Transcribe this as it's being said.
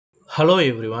Hello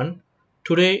everyone.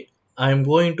 Today I am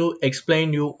going to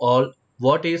explain you all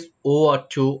what is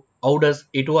OAuth2, how does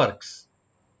it works.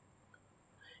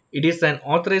 It is an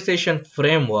authorization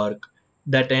framework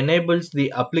that enables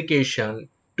the application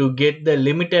to get the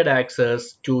limited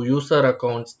access to user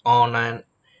accounts on an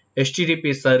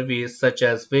HTTP service such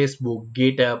as Facebook,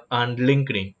 GitHub and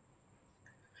LinkedIn.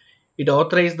 It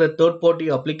authorizes the third-party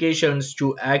applications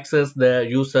to access the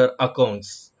user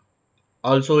accounts.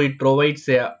 Also, it provides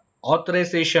a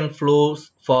authorization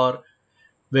flows for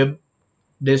web,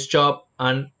 desktop,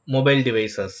 and mobile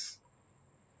devices.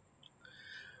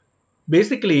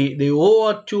 Basically, the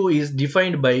OAuth2 is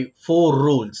defined by four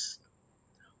rules.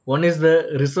 One is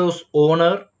the resource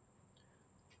owner,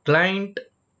 client,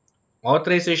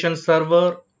 authorization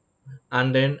server,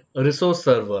 and then resource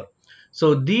server.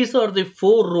 So these are the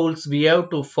four rules we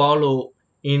have to follow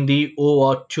in the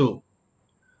OAuth2.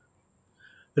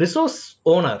 Resource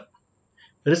owner.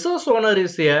 Resource owner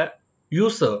is a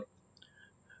user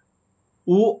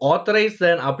who authorizes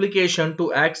an application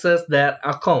to access their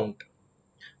account.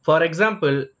 For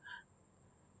example,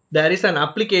 there is an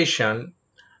application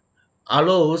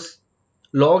allows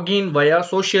login via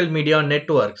social media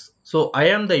networks. So I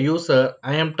am the user,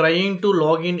 I am trying to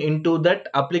log in into that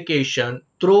application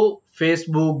through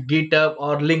Facebook, GitHub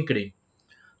or LinkedIn.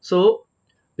 So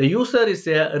the user is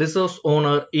a resource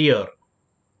owner here.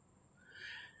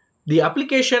 The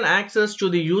application access to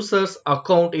the user's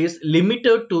account is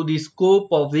limited to the scope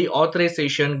of the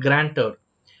authorization granted.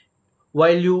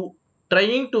 While you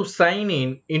trying to sign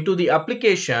in into the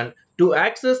application to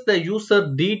access the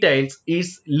user details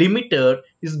is limited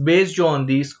is based on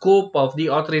the scope of the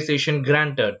authorization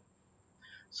granted.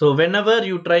 So whenever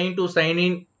you trying to sign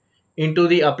in into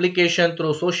the application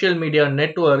through social media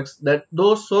networks, that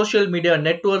those social media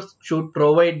networks should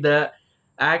provide the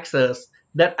access.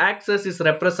 That access is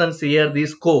represents here the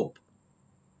scope.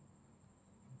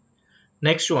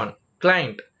 Next one,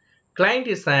 client. Client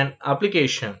is an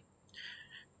application.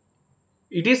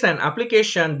 It is an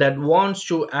application that wants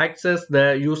to access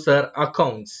the user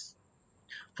accounts.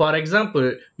 For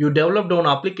example, you developed an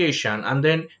application and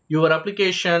then your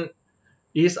application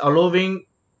is allowing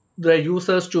the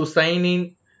users to sign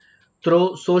in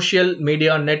through social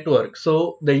media network.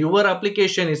 So the your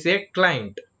application is a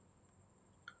client.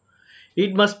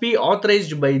 It must be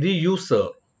authorized by the user.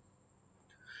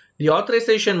 The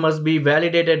authorization must be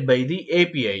validated by the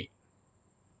API.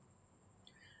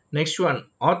 Next one,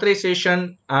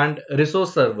 authorization and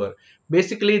resource server.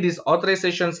 Basically, this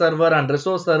authorization server and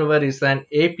resource server is an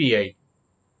API.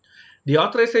 The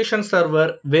authorization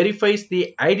server verifies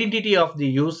the identity of the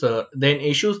user, then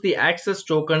issues the access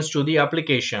tokens to the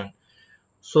application.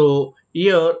 So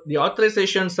here, the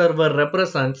authorization server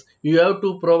represents you have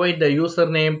to provide the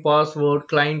username, password,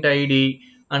 client ID,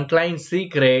 and client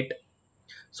secret.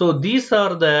 So these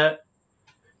are the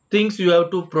things you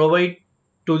have to provide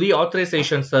to the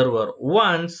authorization server.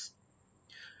 Once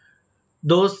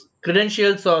those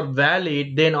credentials are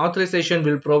valid, then authorization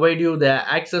will provide you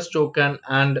the access token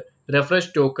and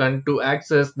refresh token to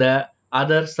access the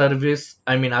other service,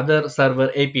 other server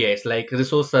APIs like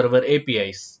resource server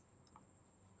APIs.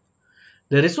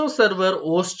 The resource server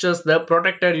hosts the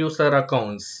protected user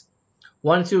accounts.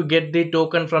 Once you get the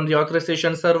token from the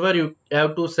authorization server, you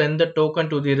have to send the token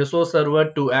to the resource server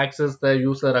to access the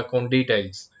user account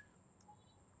details.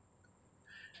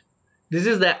 This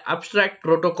is the abstract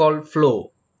protocol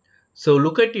flow. So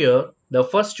look at here, the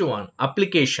first one,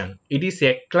 application. It is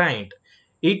a client.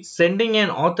 It's sending an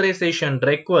authorization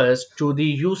request to the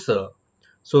user.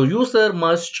 So user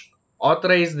must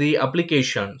authorize the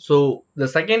application. So the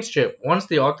second step, once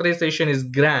the authorization is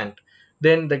granted,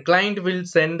 then the client will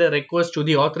send the request to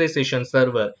the authorization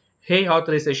server. Hey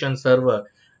authorization server,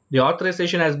 the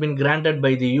authorization has been granted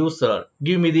by the user.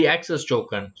 Give me the access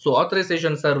token. So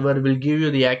authorization server will give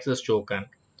you the access token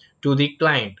to the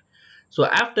client. So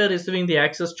after receiving the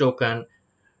access token,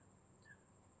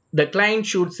 the client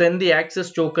should send the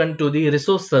access token to the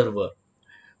resource server.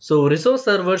 So resource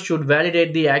server should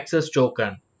validate the access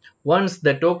token. Once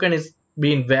the token is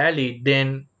being valid,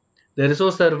 then the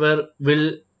resource server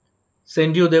will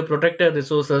send you the protected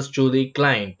resources to the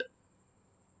client.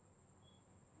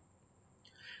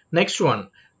 Next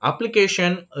one,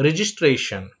 application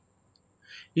registration.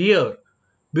 Here,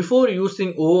 before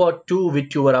using OAuth2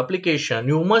 with your application,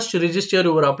 you must register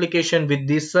your application with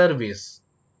this service.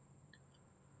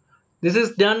 This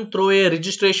is done through a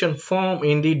registration form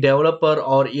in the developer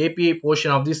or API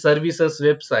portion of the services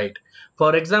website.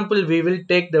 For example, we will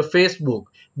take the Facebook.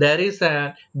 There is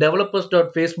a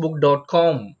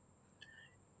developers.facebook.com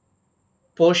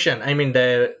portion.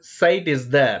 The site is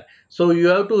there. So you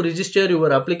have to register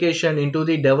your application into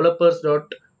the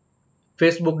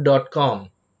developers.facebook.com.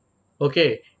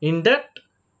 Okay, in that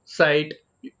site,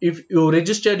 if you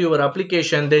register your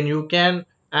application, then you can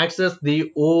access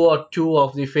the OAuth2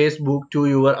 of the Facebook to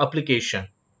your application.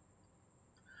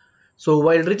 So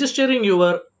while registering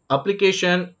your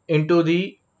application into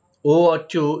the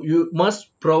OAuth2, you must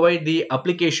provide the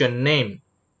application name,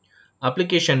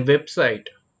 application website,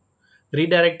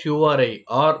 redirect URI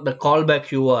or the callback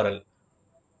URL.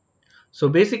 So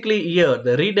basically here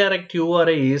the redirect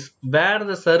URI is where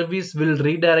the service will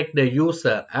redirect the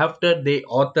user after they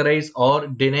authorize or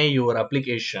deny your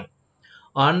application,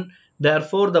 and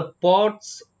therefore the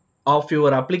parts of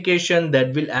your application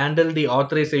that will handle the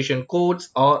authorization codes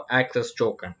or access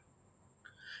token.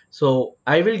 So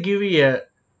I will give you a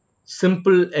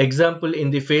simple example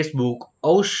in the Facebook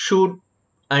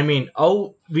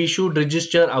how we should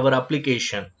register our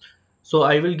application. So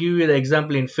I will give you the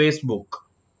example in Facebook.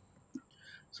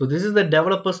 So this is the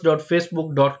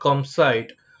developers.facebook.com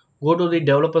site. Go to the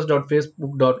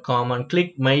developers.facebook.com and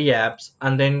click my apps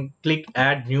and then click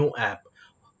add new app.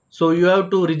 So you have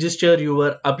to register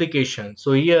your application.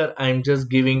 So here I am just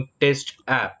giving test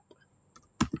app.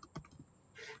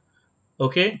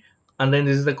 Okay, and then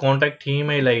this is the contact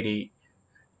email ID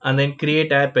and then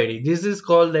create app ID. This is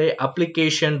called the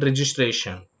application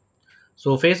registration.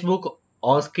 So Facebook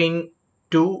asking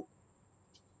to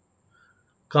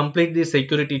complete the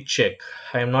security check.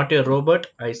 I am not a robot.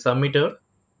 I submitted,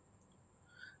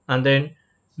 and then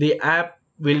the app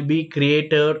will be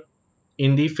created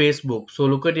in the Facebook. So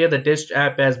look at here, the test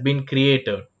app has been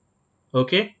created.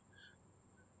 Okay,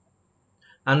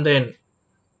 and then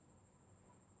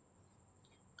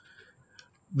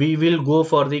we will go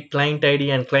for the client ID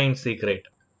and client secret.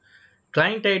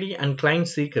 Client ID and client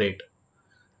secret.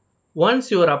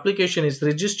 Once your application is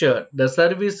registered, the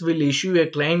service will issue a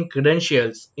client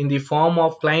credentials in the form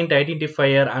of client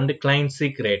identifier and client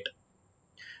secret.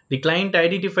 The client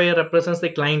identifier represents the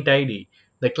client ID.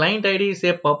 The client ID is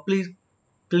a publicly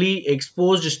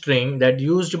exposed string that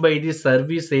used by the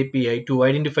service API to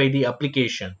identify the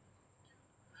application.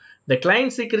 The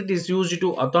client secret is used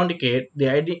to authenticate the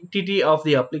identity of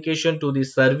the application to the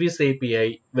service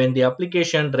API when the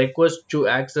application requests to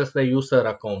access the user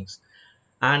accounts,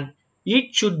 and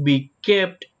it should be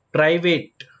kept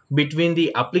private between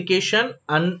the application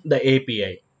and the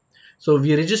API. So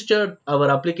we registered our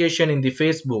application in the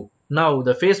Facebook. Now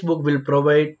the Facebook will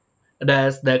provide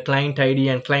us the client ID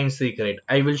and client secret.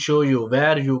 I will show you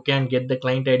where you can get the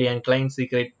client ID and client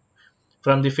secret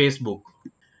from the Facebook.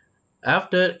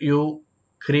 After you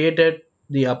created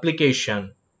the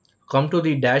application, come to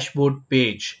the dashboard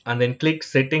page and then click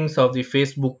settings of the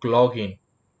Facebook login.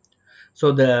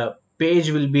 So the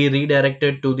page will be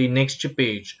redirected to the next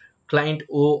page, client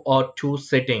OAuth2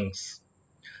 settings.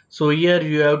 So here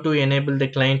you have to enable the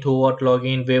client OAuth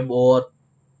login, web OAuth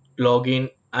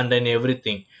login, and then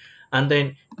everything. And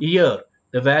then here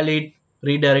the valid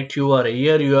redirect URI.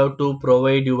 Here you have to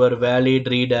provide your valid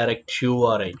redirect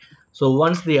URI. So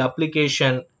once the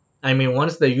application,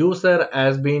 once the user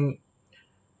has been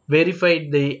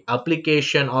verified the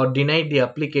application or denied the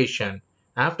application,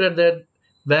 after that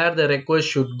where the request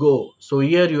should go. So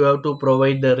here you have to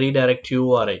provide the redirect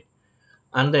URI,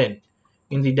 and then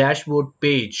in the dashboard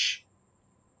page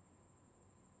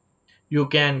you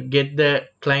can get the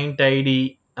client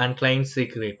ID and client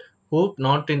secret. Hope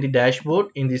not in the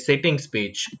dashboard, in the settings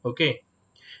page. Okay,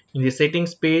 in the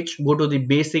settings page, go to the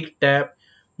basic tab.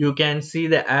 You can see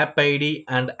the app ID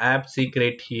and app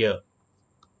secret here.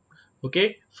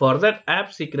 Okay, for that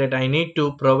app secret I need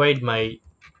to provide my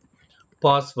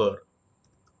password.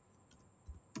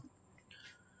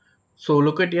 So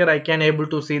look at here, I can able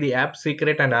to see the app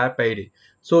secret and app ID.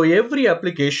 So every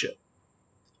application,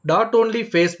 not only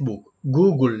Facebook,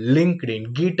 Google,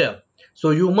 LinkedIn, GitHub. So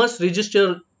you must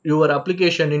register your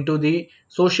application into the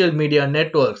social media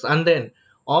networks, and then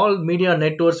all media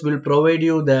networks will provide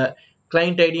you the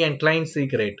client ID and client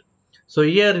secret. So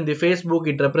here in the Facebook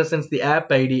it represents the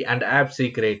app ID and app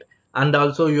secret, and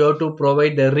also you have to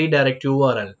provide the redirect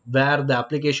URL where the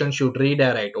application should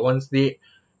redirect once the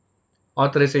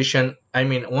once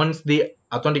the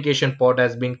authentication part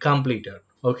has been completed.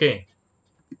 Okay,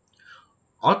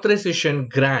 authorization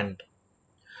grant.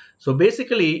 So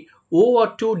basically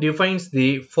OAuth2 defines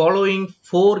the following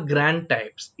four grant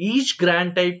types. Each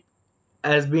grant type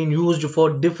has been used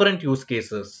for different use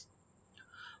cases.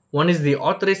 One is the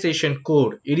authorization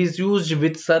code. It is used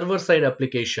with server-side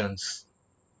applications.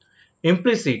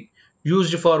 Implicit,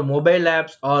 used for mobile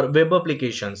apps or web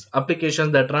applications,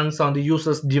 applications that runs on the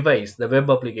user's device, the web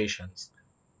applications.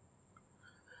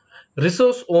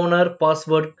 Resource owner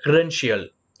password credential.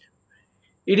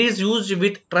 It is used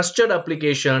with trusted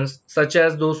applications such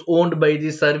as those owned by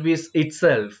the service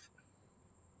itself.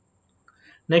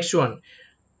 Next one,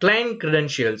 client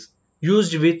credentials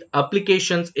used with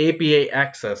applications API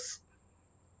access.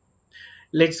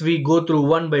 Let's we go through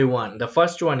one by one. The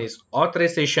first one is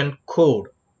authorization code.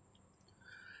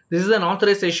 This is an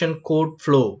authorization code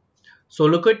flow. So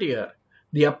look at here.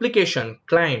 The application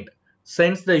client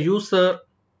sends the user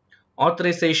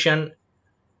authorization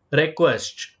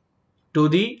request to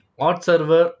the auth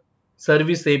server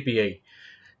service API.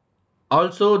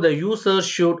 Also, the user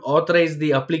should authorize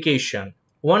the application.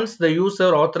 Once the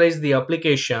user authorizes the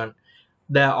application,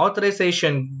 the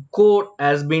authorization code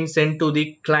has been sent to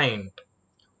the client.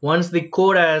 Once the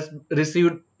code has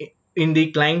received in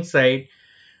the client side,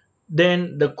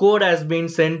 then the code has been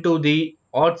sent to the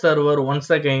auth server once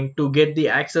again to get the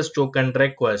access token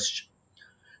request.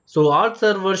 So auth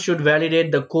server should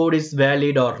validate the code is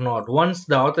valid or not. Once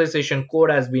the authorization code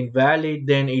has been valid,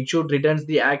 then it should return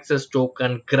the access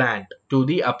token grant to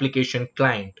the application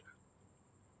client.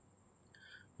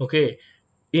 Okay,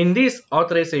 in this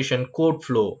authorization code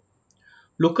flow,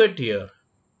 look at here.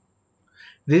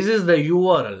 This is the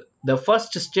URL. The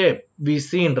first step we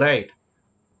seen, right?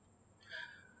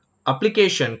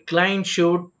 Application client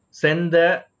should send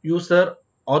the user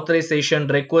authorization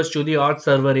request to the auth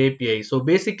server API. So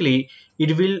basically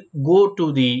it will go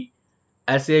to the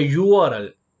as a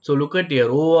URL. So look at here,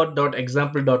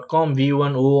 OAuth.example.com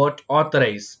v1 OAuth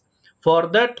authorize. For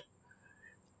that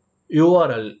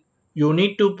URL, you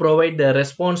need to provide the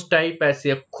response type as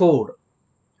a code,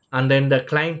 and then the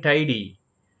client ID,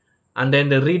 and then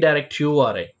the redirect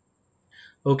URI.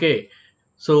 Okay,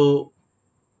 so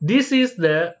this is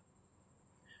the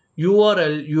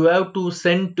URL you have to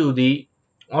send to the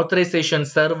authorization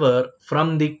server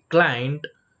from the client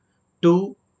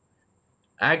to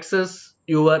access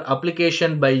your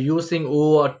application by using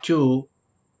OAuth2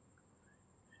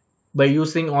 by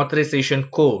using authorization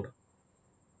code.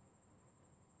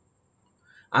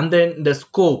 And then the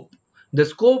scope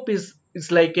is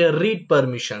like a read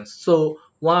permissions. So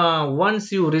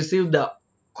once you receive the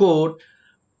code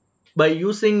by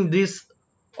using this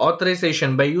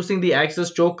authorization, by using the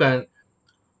access token,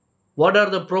 what are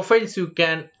the profiles you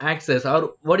can access,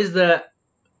 or what is the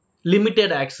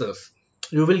limited access?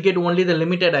 You will get only the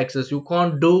limited access. You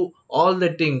can't do all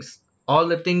the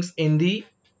things in the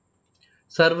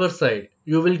server side.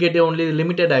 You will get only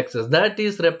limited access. That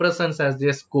is represents as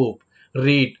the scope.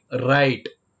 Read, write,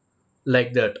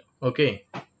 like that. Okay,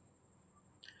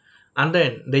 and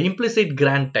then the implicit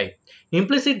grant type.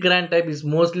 Implicit grant type is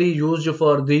mostly used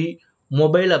for the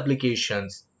mobile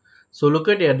applications. So look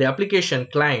at here, the application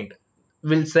client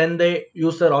will send the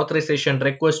user authorization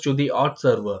request to the auth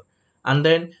server, and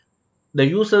then the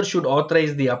user should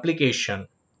authorize the application.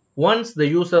 Once the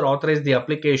user authorizes the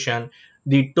application,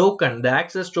 the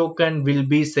access token will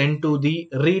be sent to the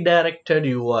redirected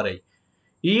URI.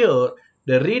 Here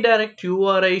the redirect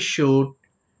URI should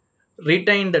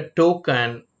retain the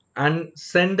token and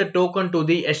send the token to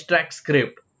the extract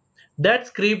script. That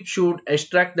script should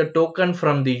extract the token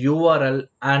from the URL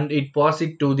and it pass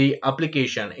it to the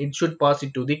application. It should pass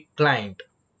it to the client.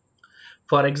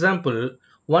 For example,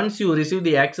 once you receive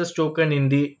the access token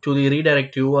to the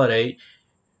redirect URI,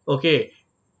 okay,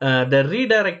 the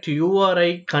redirect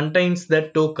URI contains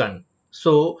that token.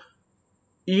 So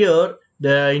here,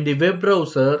 in the web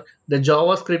browser, the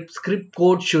JavaScript script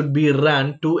code should be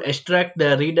run to extract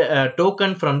the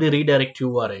token from the redirect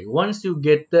URI. Once you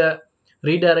get the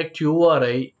redirect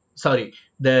URI, sorry,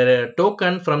 the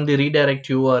token from the redirect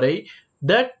URI,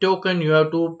 that token you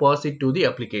have to pass it to the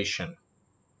application.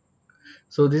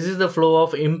 So this is the flow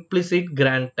of implicit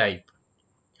grant type.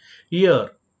 Here,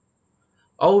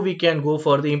 how we can go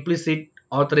for the implicit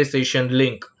authorization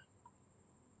link.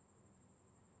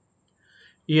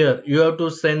 Here, you have to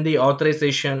send the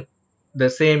authorization, the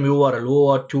same URL,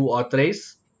 OAuth2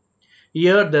 authorize.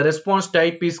 Here, the response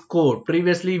type is code.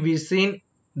 Previously, we seen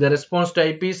the response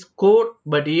type is code,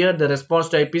 but here the response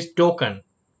type is token.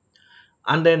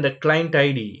 And then the client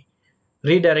ID,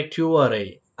 redirect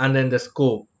URI, and then the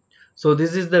scope. So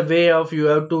this is the way of you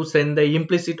have to send the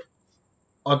implicit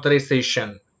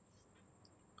authorization.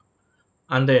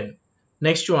 And then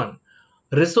next one,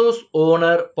 resource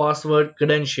owner password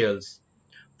credentials.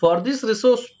 For this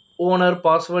resource owner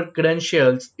password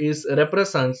credentials is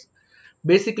represents,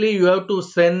 basically you have to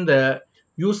send the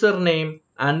username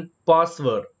and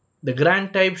password. The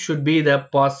grant type should be the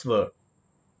password.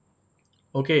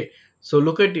 Okay, so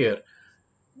look at here.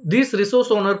 This resource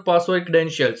owner password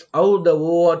credentials, how the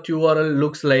OAuth URL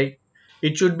looks like,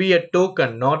 it should be a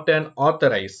token, not an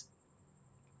authorize.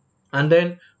 And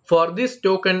then for this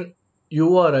token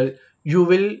URL, you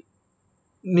will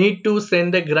need to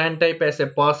send the grant type as a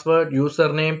password,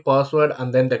 username, password,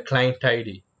 and then the client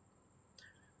ID.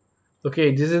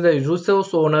 Okay, this is the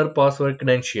resource owner password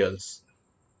credentials.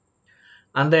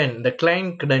 And then the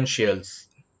client credentials.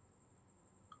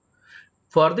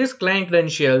 For this client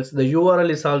credentials, the URL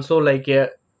is also like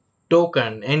a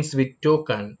token, ends with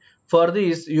token. For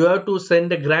this, you have to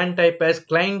send the grant type as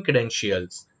client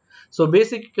credentials. So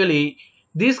basically,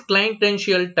 this client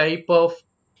credential type of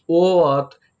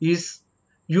OAuth is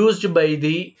used by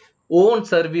the own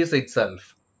service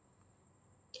itself.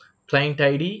 Client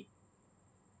ID,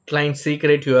 client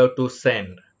secret you have to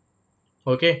send.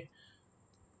 Okay.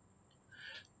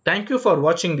 Thank you for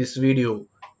watching this video.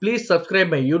 Please subscribe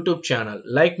my YouTube channel,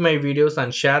 like my videos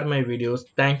and share my videos.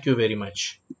 Thank you very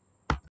much.